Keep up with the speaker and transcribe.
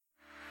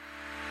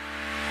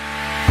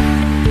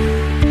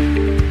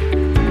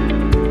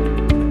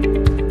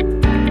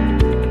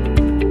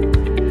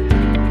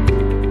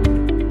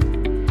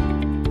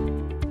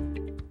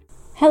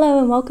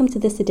welcome to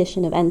this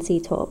edition of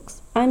NC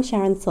Talks. I'm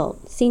Sharon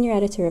Salt, Senior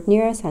Editor of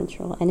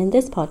NeuroCentral, and in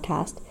this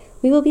podcast,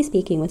 we will be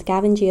speaking with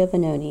Gavin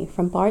Giovannoni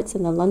from Barts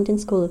and the London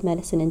School of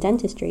Medicine and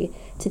Dentistry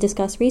to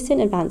discuss recent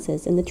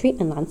advances in the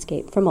treatment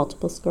landscape for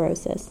multiple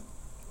sclerosis.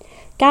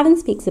 Gavin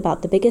speaks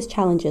about the biggest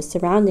challenges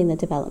surrounding the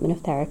development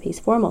of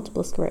therapies for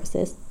multiple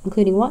sclerosis,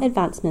 including what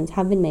advancements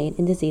have been made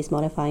in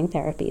disease-modifying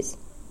therapies.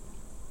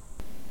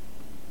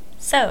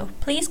 So,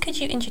 please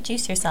could you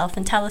introduce yourself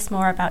and tell us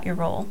more about your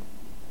role?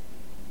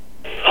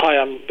 Hi,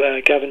 I'm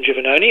Gavin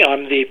Giovannoni.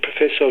 I'm the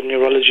Professor of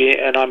Neurology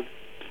and I'm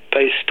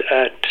based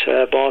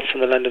at Barts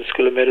and the London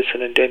School of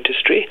Medicine and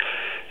Dentistry,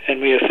 and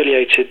we're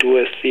affiliated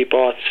with the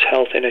Barts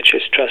Health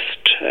NHS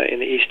Trust in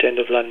the East End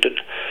of London.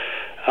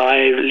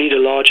 I lead a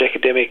large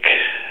academic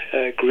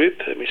group,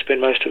 and we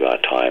spend most of our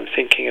time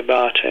thinking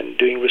about and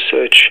doing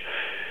research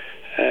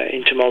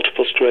into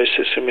multiple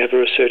sclerosis, and we have a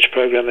research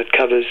program that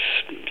covers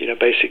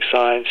basic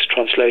science,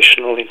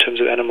 translational in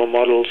terms of animal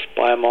models,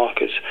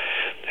 biomarkers,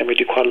 and we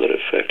do quite a lot of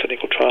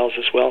clinical trials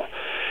as well.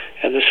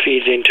 And this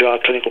feeds into our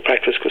clinical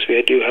practice because we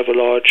do have a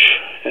large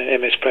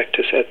MS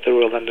practice at the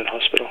Royal London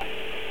Hospital.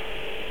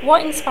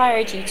 What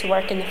inspired you to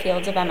work in the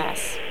field of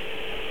MS?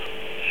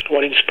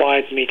 What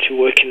inspired me to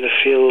work in the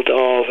field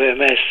of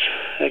MS?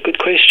 A good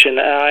question.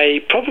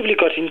 I probably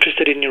got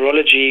interested in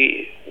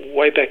neurology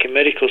way back in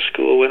medical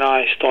school when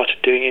I started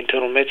doing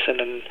internal medicine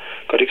and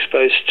got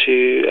exposed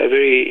to a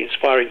very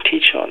inspiring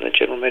teacher on the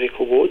general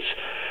medical wards.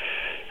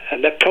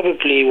 And that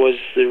probably was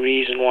the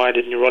reason why I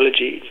did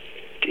neurology.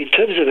 In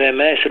terms of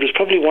MS, it was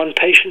probably one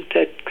patient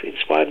that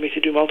inspired me to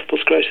do multiple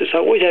sclerosis. I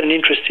always had an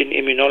interest in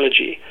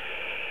immunology,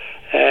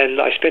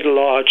 and I spent a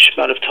large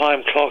amount of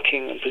time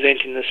clerking and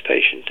presenting this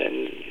patient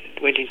and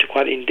went into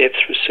quite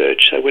in-depth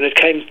research. So when it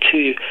came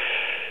to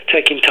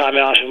taking time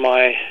out of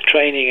my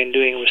training and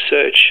doing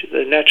research,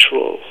 the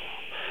natural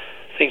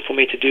thing for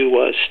me to do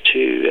was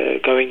to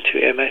go into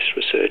MS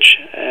research,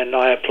 and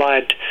I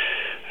applied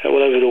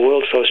all over the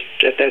world. So I was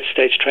at that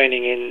stage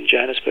training in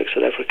Johannesburg,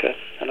 South Africa,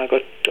 and I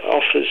got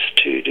offers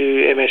to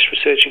do MS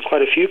research in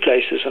quite a few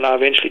places, and I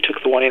eventually took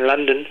the one in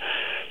London,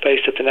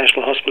 based at the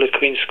National Hospital at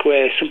Queen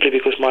Square, simply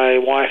because my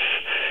wife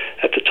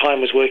at the time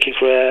was working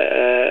for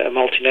a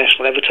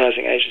multinational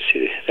advertising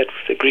agency that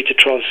agreed to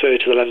transfer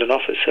to the London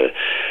office. So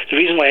the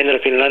reason why I ended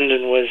up in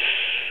London was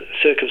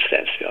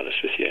circumstance, to be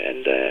honest with you,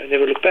 and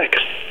never looked back.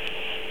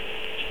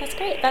 That's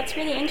great. That's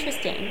really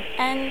interesting.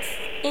 And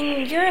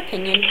in your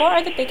opinion, what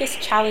are the biggest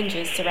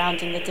challenges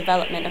surrounding the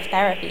development of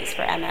therapies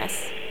for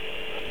MS?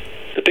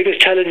 The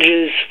biggest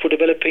challenges for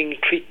developing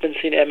treatments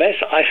in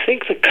MS, I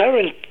think the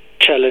current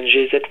challenge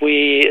is that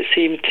we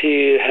seem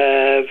to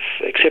have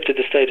accepted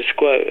the status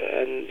quo,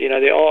 and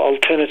there are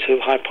alternative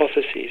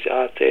hypotheses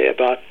out there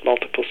about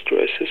multiple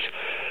sclerosis.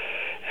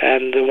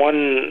 And the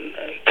one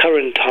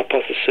current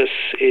hypothesis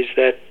is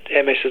that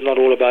MS is not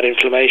all about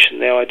inflammation.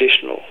 There are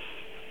additional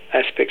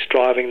aspects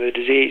driving the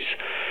disease,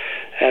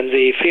 and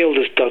the field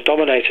is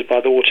dominated by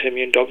the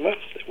autoimmune dogma,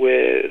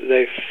 where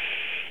the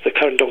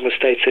current dogma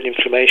states that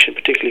inflammation,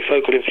 particularly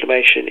focal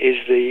inflammation, is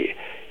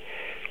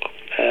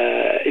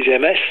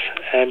MS,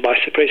 and by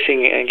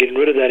suppressing and getting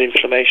rid of that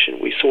inflammation,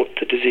 we sort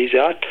the disease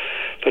out.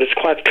 But it's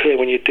quite clear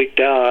when you dig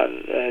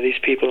down, these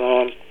people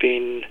aren't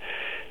being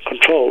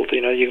controlled.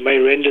 You may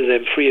render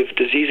them free of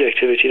disease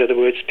activity. In other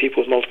words,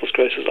 people with multiple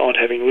sclerosis aren't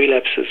having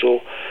relapses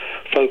or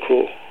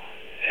focal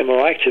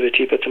MRI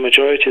activity, but the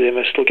majority of them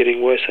are still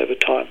getting worse over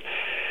time.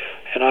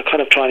 And I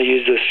kind of try to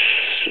use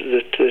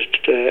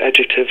the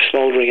adjective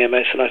smouldering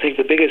MS, and I think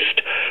the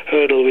biggest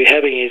hurdle we're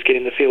having is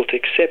getting the field to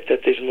accept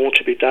that there's more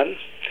to be done,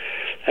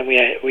 and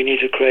we need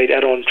to create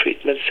add-on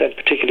treatments and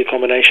particularly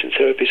combination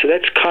therapy. So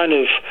that's kind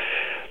of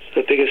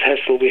the biggest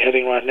hassle we're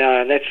having right now,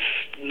 and that's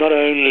not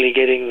only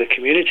getting the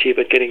community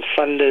but getting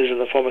funders and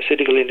the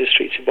pharmaceutical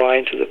industry to buy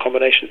into the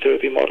combination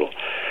therapy model.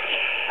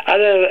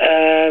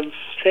 Other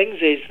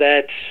things is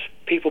that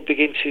people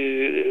begin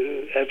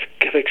to have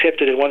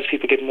accepted that once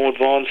people get more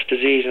advanced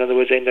disease, in other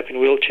words, they end up in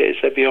wheelchairs,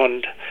 they're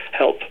beyond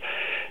help.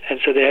 And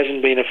so there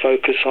hasn't been a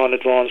focus on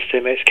advanced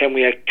MS. Can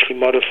we actually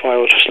modify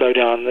or slow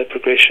down the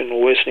progression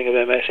or worsening of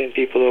MS in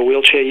people who are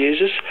wheelchair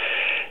users?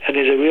 And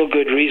there's a real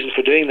good reason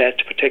for doing that,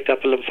 to protect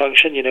upper limb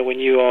function. When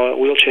you are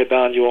wheelchair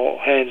bound, your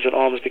hands and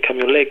arms become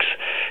your legs,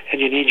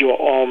 and you need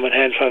your arm and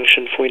hand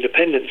function for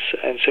independence.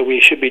 And so we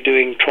should be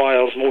doing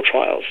more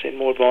trials in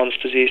more advanced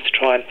disease to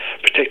try and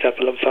protect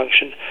upper limb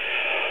function.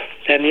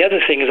 And the other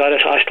thing is,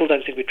 I still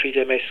don't think we treat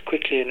MS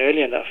quickly and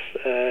early enough.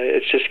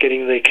 It's just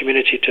getting the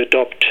community to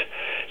adopt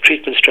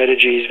treatment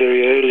strategies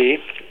very early,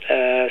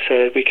 so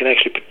that we can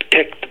actually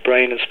protect the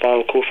brain and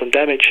spinal cord from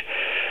damage.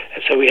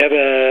 And so we have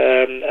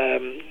a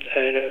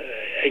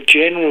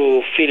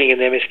general feeling in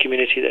the MS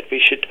community that we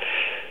should,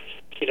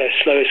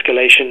 slow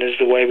escalation is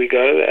the way we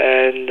go,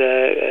 and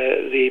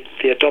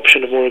the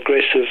adoption of more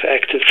aggressive,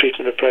 active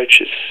treatment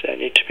approaches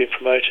need to be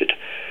promoted.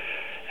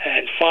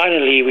 And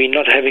finally, we're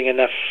not having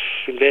enough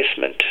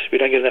investment. We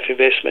don't get enough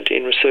investment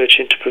in research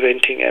into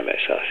preventing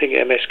MS. I think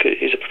MS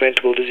is a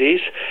preventable disease,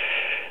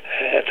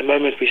 At the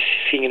moment, we're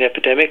seeing an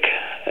epidemic,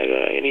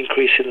 an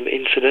increase in the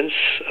incidence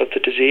of the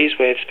disease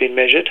where it's been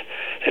measured.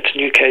 That's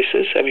new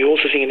cases. And we're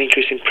also seeing an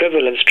increase in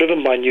prevalence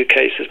driven by new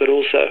cases, but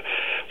also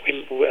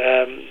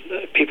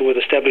people with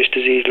established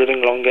disease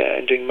living longer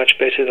and doing much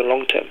better in the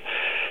long term.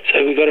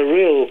 So we've got a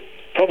real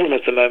problem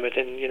at the moment,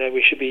 and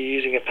we should be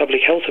using a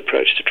public health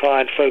approach to try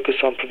and focus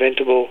on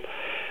preventable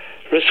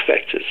risk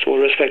factors, or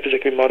risk factors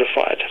that can be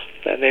modified.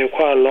 And they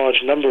require a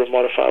large number of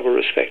modifiable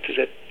risk factors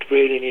that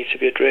really need to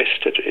be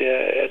addressed at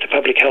the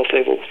public health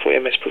level for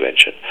MS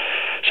prevention.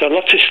 So a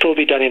lot to still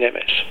be done in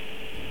MS.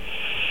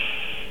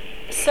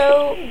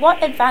 So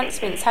what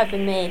advancements have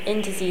been made in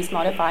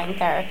disease-modifying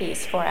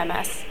therapies for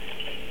MS?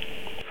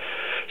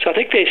 So I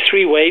think there's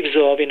 3 waves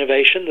of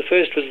innovation. The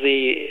first was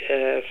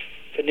the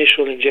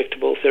initial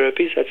injectable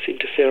therapies, that's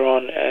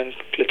interferon and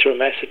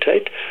glitterum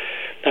acetate.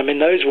 I mean,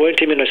 those weren't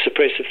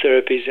immunosuppressive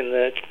therapies in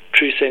the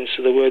true sense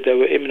of the word. They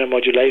were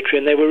immunomodulatory,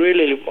 and they were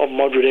really of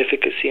moderate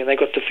efficacy, and they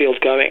got the field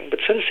going.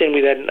 But since then,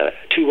 we've had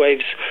 2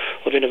 waves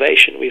of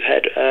innovation. We've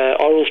had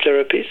oral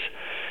therapies,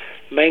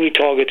 mainly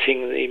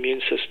targeting the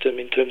immune system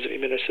in terms of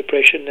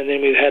immunosuppression, and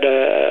then we've had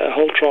a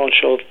whole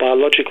tranche of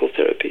biological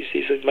therapies.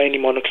 These are mainly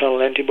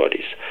monoclonal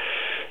antibodies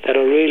that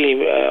are really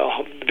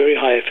very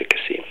high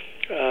efficacy.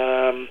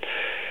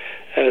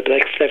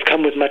 They've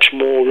come with much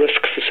more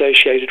risks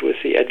associated with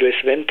the adverse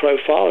event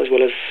profile, as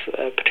well as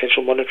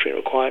potential monitoring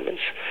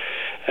requirements.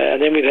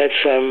 And then we've had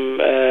some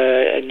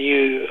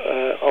new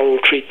oral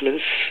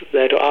treatments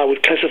that I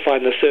would classify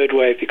in the 3rd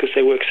wave, because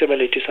they work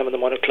similarly to some of the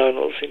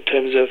monoclonals in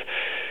terms of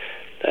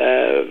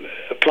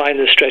applying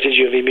the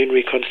strategy of immune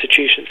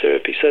reconstitution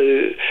therapy. So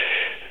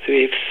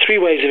we have 3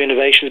 waves of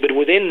innovations, but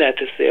within that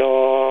there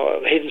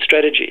are hidden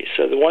strategies.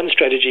 So the one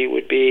strategy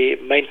would be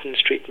maintenance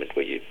treatment,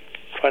 where you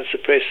try and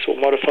suppress or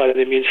modify the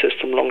immune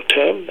system long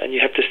term, and you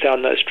have to stay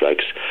on those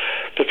drugs.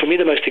 But for me,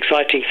 the most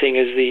exciting thing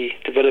is the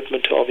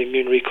development of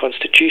immune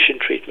reconstitution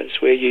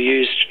treatments, where you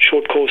use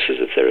short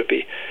courses of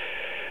therapy,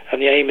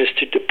 and the aim is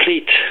to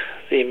deplete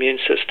the immune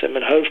system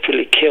and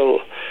hopefully kill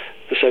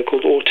the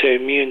so-called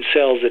autoimmune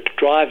cells that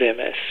drive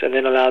MS, and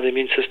then allow the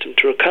immune system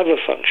to recover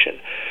function.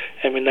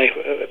 And when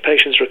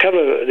patients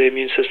recover the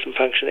immune system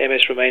function,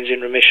 MS remains in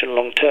remission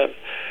long term.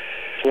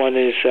 One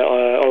is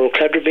oral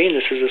cladribine.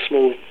 This is a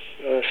small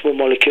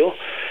molecule,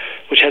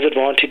 which has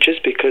advantages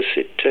because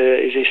it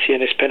is a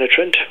CNS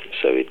penetrant,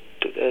 so it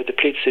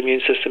depletes the immune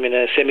system in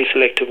a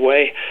semi-selective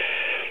way,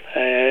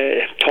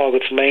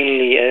 targets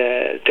mainly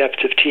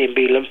adaptive T and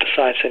B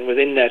lymphocytes, and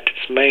within that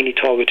it's mainly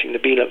targeting the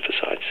B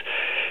lymphocytes.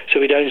 So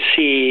we don't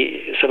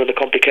see some of the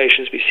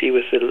complications we see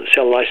with the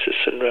cell lysis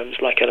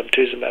syndromes like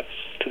alemtuzumab.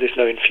 So there's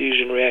no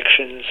infusion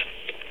reactions.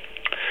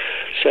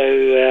 So,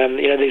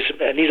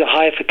 these are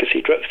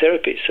high-efficacy drug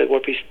therapies. So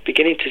what we're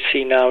beginning to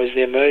see now is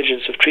the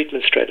emergence of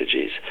treatment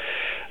strategies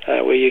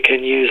where you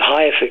can use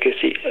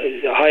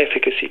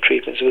high-efficacy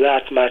treatments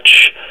without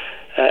much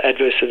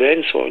adverse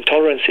events or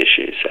intolerance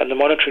issues, and the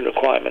monitoring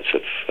requirements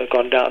have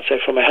gone down. So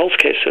from a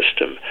healthcare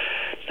system,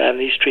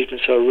 these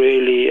treatments are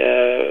really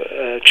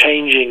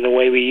changing the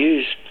way we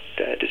use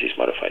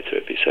disease-modified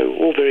therapy. So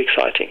all very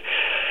exciting.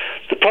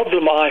 The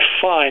problem I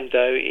find,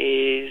 though,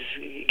 is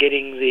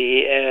getting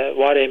the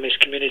wider MS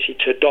community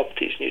to adopt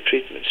these new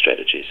treatment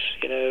strategies.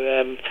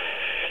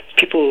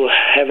 People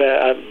have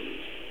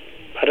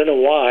I don't know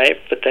why,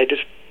 but they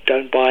just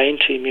don't buy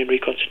into immune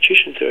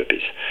reconstitution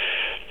therapies.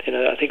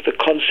 I think the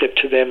concept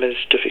to them is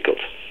difficult.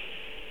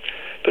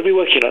 But we're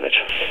working on it.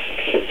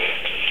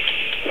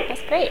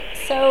 That's great.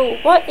 So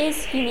what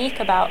is unique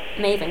about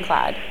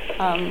Mavenclad?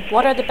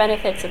 What are the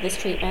benefits of this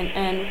treatment,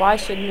 and why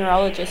should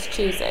neurologists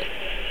choose it?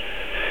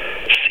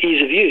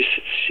 Ease of use.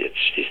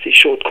 It's these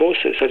short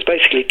courses. So it's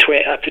basically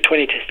up to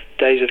 20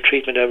 days of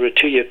treatment over a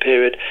 2-year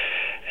period,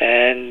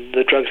 and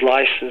the drug's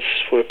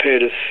licensed for a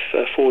period of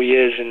 4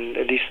 years,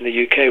 at least in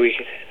the UK.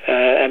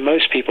 And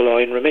most people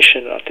are in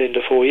remission at the end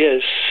of 4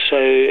 years. So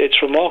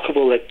it's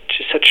remarkable that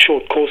just such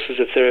short courses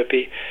of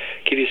therapy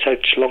give you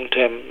such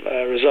long-term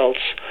results.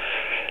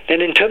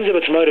 Then in terms of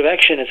its mode of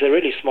action, it's a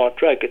really smart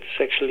drug. It's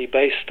actually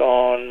based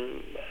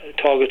on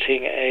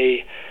targeting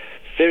a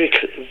very,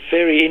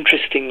 very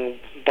interesting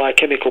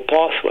biochemical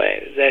pathway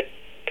that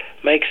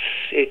makes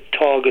it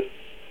target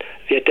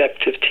the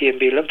adaptive T and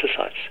B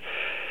lymphocytes.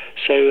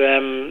 So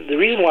the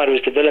reason why it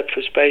was developed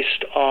was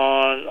based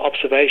on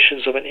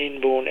observations of an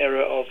inborn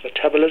error of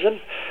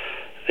metabolism.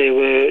 There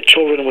were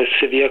children with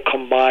severe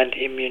combined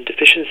immune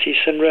deficiency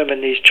syndrome,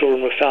 and these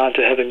children were found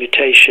to have a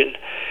mutation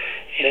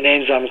in an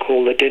enzyme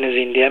called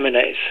adenosine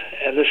deaminase.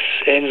 And this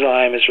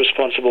enzyme is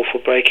responsible for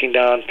breaking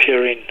down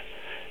purine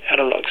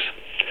analogs.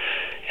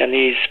 And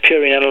these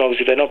purine analogs,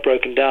 if they're not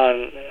broken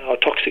down, are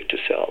toxic to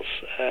cells.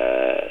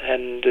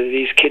 And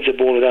these kids are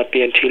born without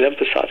BNT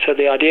lymphocytes. So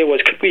the idea was,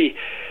 could we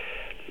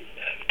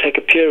take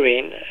a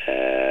purine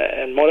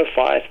and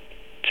modify it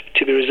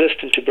to be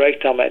resistant to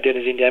breakdown by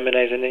adenosine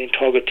deaminase and then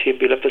target T and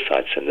B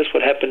lymphocytes? And this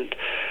what happened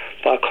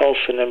by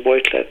Carlson and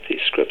Beutler,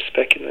 these scripts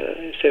back in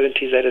the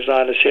 70s. They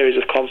designed a series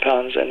of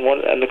compounds, and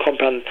the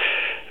compound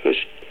was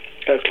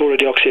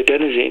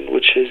chlorodeoxyadenosine,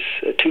 which is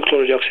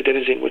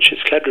 2-chlorodeoxyadenosine, which is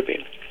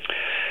cladribine.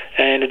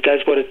 and it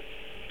does what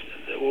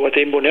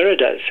the Imbonera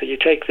does. So you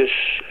take this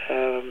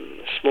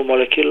small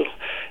molecule,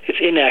 it's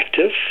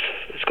inactive,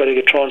 it's got to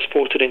get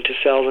transported into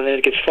cells, and then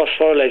it gets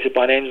phosphorylated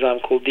by an enzyme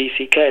called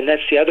DCK, and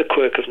that's the other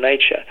quirk of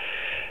nature.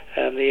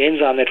 The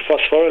enzyme that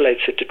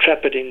phosphorylates it to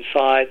trap it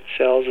inside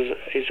cells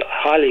is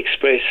highly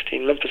expressed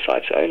in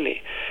lymphocytes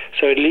only.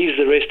 So it leaves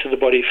the rest of the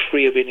body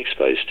free of being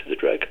exposed to the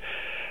drug.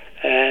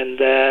 And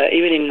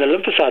even in the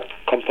lymphocyte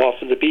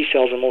compartment, the B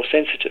cells are more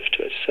sensitive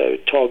to it. So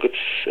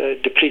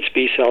it depletes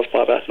B cells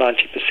by about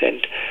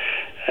 90%,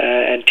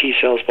 and T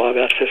cells by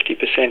about 50%,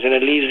 and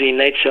it leaves the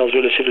innate cells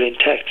relatively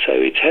intact. So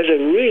it has a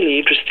really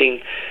interesting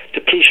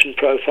depletion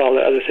profile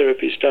that other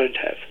therapies don't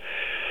have.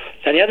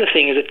 And the other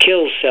thing is it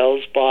kills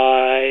cells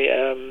by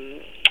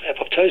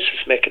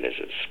apoptosis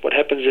mechanisms. What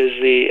happens is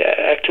the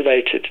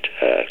activated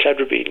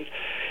cladribine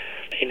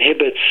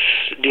inhibits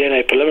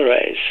DNA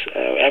polymerase,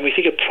 and we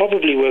think it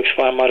probably works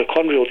via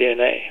mitochondrial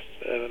DNA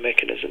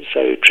mechanism.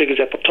 So it triggers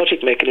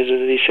apoptotic mechanisms,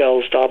 and these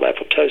cells die by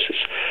apoptosis.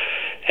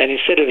 And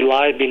instead of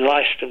being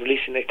lysed and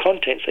releasing their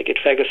contents, they get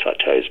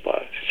phagocytosed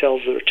by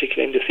cells of the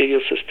reticular endothelial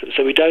system.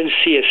 So we don't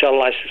see a cell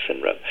lysis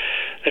syndrome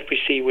that we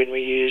see when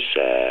we use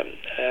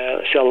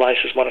cell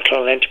lysis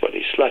monoclonal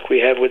antibodies, like we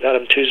have with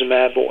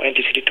alemtuzumab or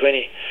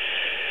anti-CD20.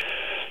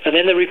 And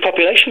then the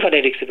repopulation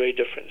kinetics are very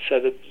different. So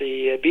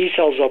the B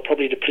cells are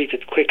probably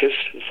depleted quickest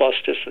and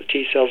fastest, and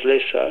T cells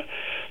less so.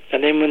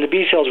 And then when the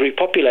B cells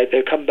repopulate,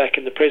 they come back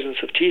in the presence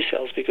of T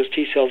cells because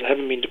T cells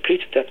haven't been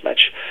depleted that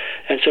much.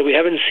 And so we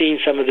haven't seen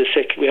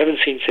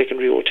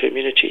secondary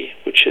autoimmunity,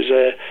 which is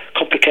a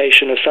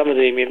complication of some of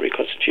the immune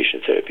reconstitution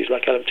therapies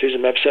like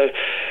alemtuzumab. So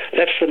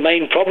that's the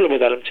main problem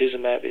with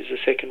alemtuzumab, is the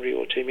secondary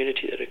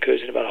autoimmunity that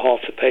occurs in about half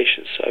the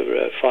patients over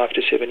a 5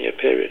 to 7 year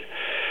period.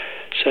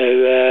 So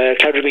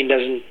cladribine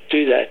doesn't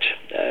do that.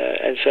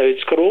 And so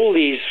it's got all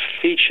these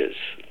features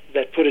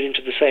that put it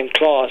into the same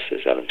class as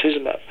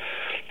alemtuzumab,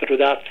 but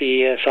without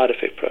the side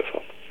effect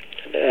profile.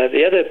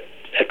 The other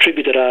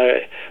attribute that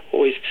I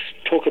always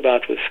talk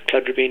about with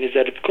cladribine is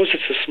that because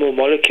it's a small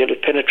molecule,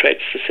 it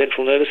penetrates the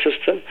central nervous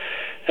system,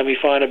 and we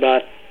find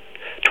about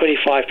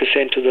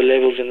 25% of the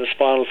levels in the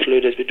spinal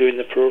fluid as we do in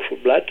the peripheral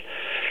blood.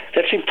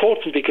 That's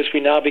important because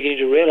we're now beginning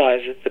to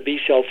realize that the B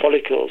cell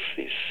follicles,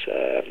 these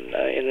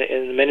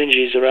in the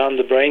meninges around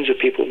the brains of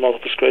people with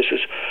multiple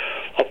sclerosis,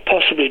 are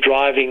possibly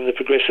driving the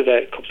progressive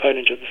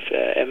component of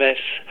MS.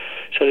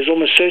 So there's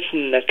almost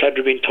certain that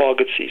cladribine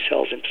targets these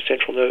cells into the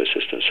central nervous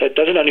system. So it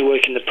doesn't only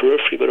work in the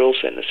periphery, but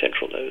also in the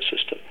central nervous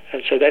system.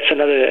 And so that's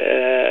another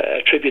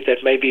attribute that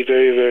may be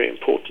very, very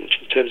important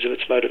in terms of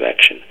its mode of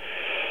action.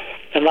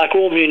 And like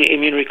all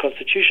immune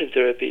reconstitution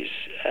therapies,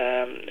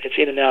 it's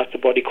in and out the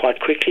body quite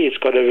quickly. It's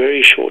got a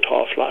very short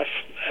half-life.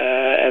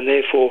 And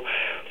therefore,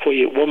 for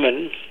your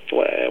women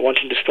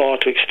wanting to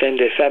start to extend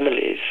their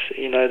families,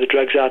 the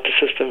drug's out the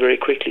system very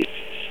quickly.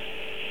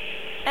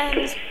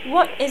 And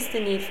what is the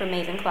need for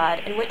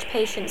Mavenclad, and which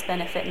patients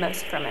benefit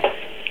most from it?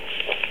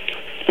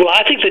 Well,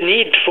 I think the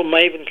need for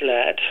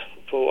Mavenclad,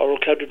 for oral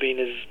cladribine,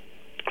 is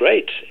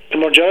great. The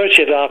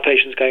majority of our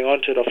patients going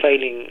onto it are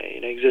failing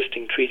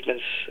existing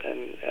treatments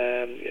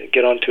and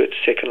get onto it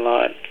second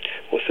line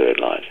or third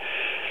line.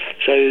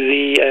 So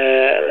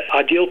the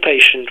ideal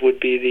patient would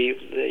be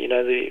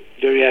the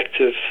very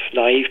active,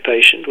 naive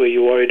patient where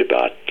you're worried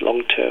about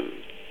long-term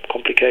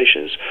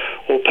complications,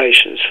 or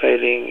patients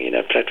failing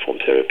platform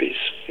therapies,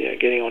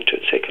 getting onto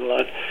it second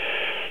line.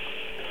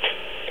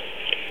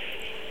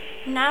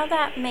 Now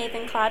that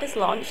Mavenclad is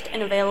launched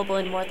and available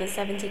in more than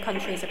 70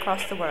 countries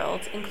across the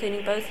world,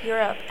 including both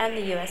Europe and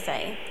the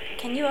USA,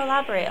 can you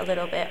elaborate a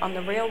little bit on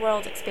the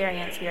real-world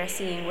experience we are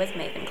seeing with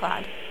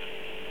Mavenclad?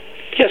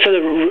 Yeah, so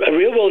the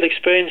real-world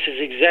experience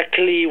is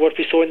exactly what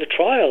we saw in the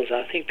trials.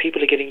 I think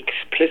people are getting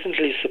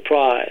pleasantly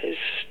surprised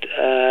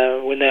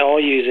when they are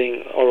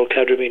using oral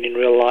cladribine in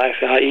real life,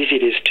 how easy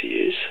it is to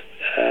use,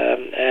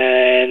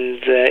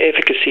 and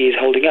efficacy is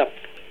holding up.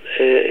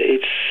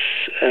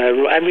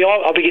 And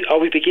are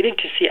we beginning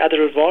to see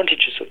other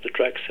advantages of the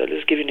drug? So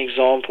let's give you an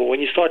example. When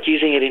you start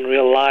using it in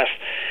real life,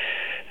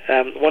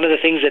 one of the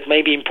things that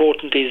may be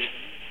important is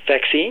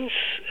vaccines,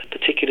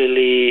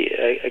 particularly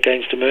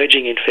against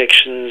emerging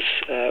infections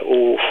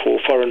or for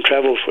foreign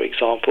travel, for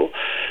example.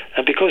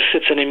 And because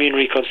it's an immune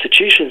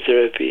reconstitution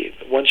therapy,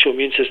 once your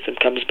immune system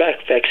comes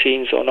back,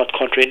 vaccines are not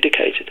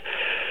contraindicated.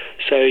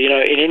 So,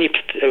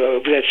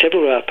 we've had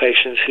several of our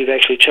patients who've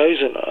actually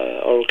chosen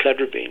oral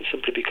cladribine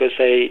simply because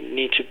they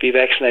need to be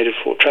vaccinated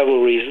for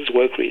travel reasons,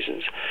 work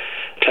reasons.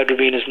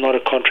 Cladribine is not a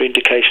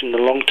contraindication in the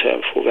long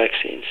term for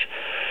vaccines.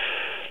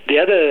 The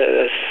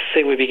other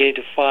thing we're beginning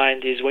to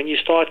find is when you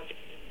start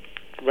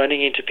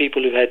running into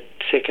people who've had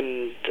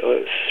second,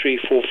 3,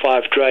 4,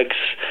 5 drugs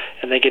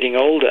and they're getting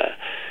older,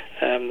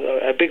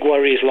 a big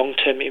worry is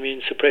long-term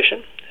immune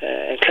suppression.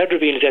 And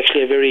cladribine is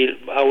actually a very,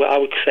 I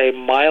would say,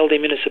 mild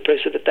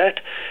immunosuppressive at that.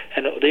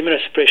 And the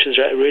immunosuppressions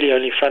are really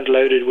only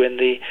front-loaded when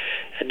the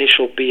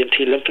initial B and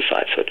T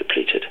lymphocytes are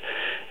depleted.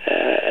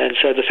 And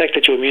so the fact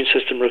that your immune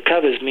system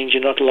recovers means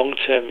you're not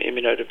long-term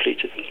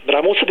immunodepleted. But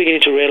I'm also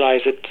beginning to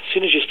realize that as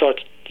soon as you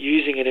start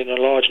using it in a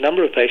large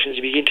number of patients,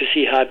 you begin to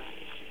see how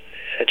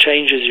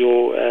changes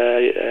your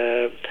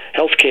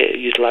healthcare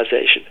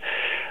utilization.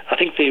 I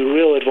think the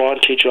real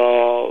advantage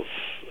of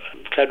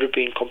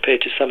cladribine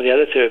compared to some of the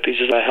other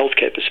therapies is from a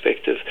healthcare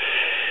perspective.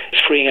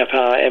 It's freeing up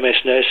our MS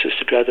nurses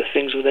to do other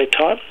things with their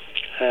time.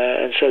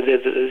 And so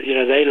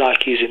they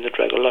like using the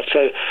drug a lot.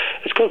 So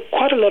it's got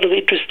quite a lot of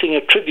interesting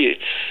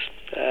attributes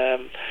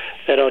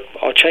that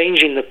are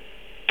changing the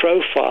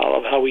profile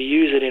of how we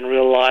use it in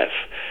real life,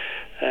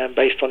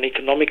 based on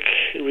economic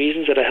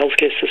reasons at a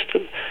healthcare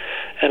system.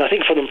 And I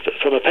think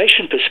from a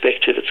patient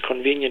perspective, it's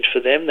convenient for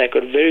them. They've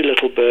got very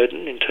little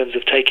burden in terms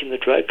of taking the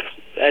drug.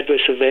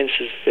 Adverse events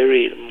is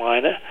very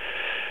minor.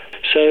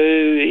 So,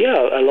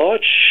 a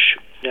large,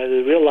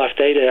 the real-life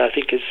data, I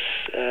think, is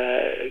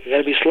going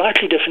to be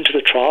slightly different to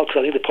the trial, because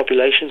I think the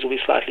populations will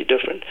be slightly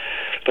different.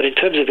 But in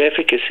terms of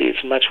efficacy,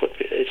 it's much what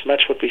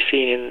we've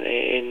seen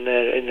in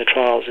the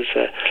trials. It's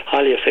a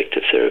highly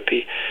effective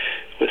therapy,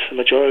 with the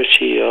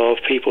majority of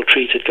people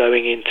treated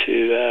going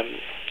into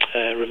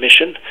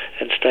remission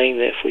and staying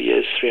there for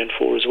years 3 and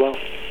 4 as well.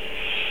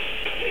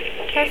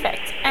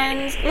 Perfect.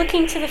 And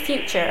looking to the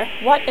future,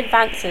 what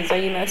advances are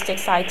you most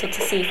excited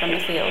to see from the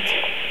field?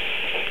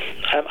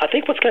 I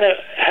think what's going to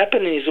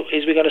happen is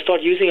we're going to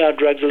start using our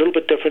drugs a little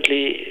bit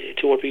differently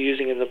to what we're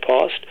using in the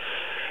past.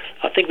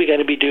 I think we're going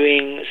to be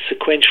doing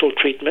sequential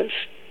treatments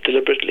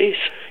deliberately,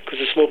 because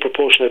a small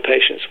proportion of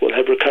patients will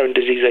have recurrent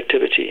disease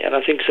activity. And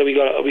I think so we're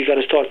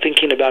going to start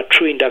thinking about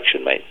true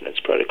induction maintenance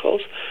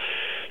protocols.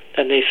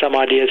 And there's some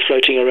ideas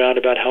floating around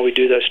about how we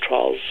do those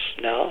trials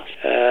now.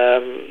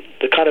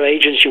 The kind of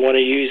agents you want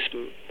to use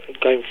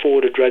going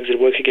forward are drugs that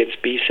work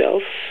against B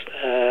cells,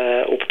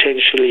 or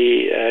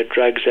potentially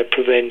drugs that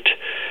prevent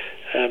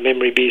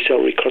memory B cell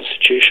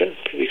reconstitution,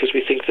 because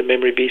we think the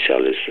memory B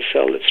cell is the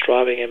cell that's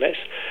driving MS.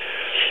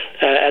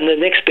 And the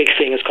next big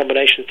thing is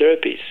combination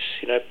therapies,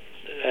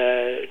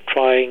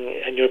 trying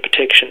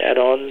neuroprotection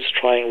add-ons,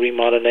 trying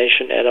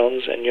remyelination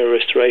add-ons, and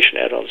neurorestoration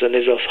add-ons. And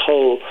there's a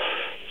whole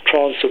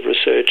trance of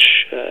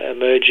research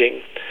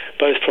emerging,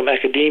 both from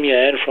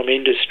academia and from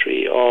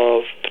industry,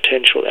 of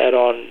potential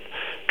add-on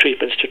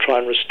treatments to try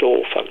and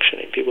restore function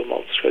in people with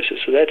multiple sclerosis.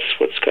 So that's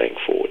what's going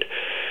forward.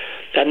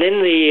 And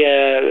then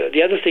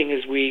the other thing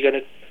is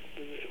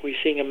we're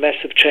seeing a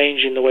massive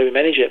change in the way we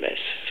manage MS.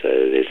 So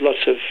there's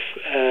lots of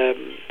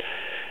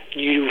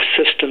new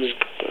systems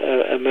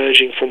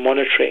emerging for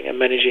monitoring and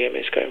managing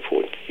MS going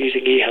forward,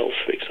 using eHealth,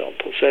 for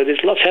example. So there's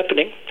lots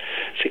happening.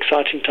 It's an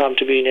exciting time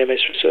to be in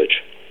MS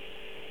research.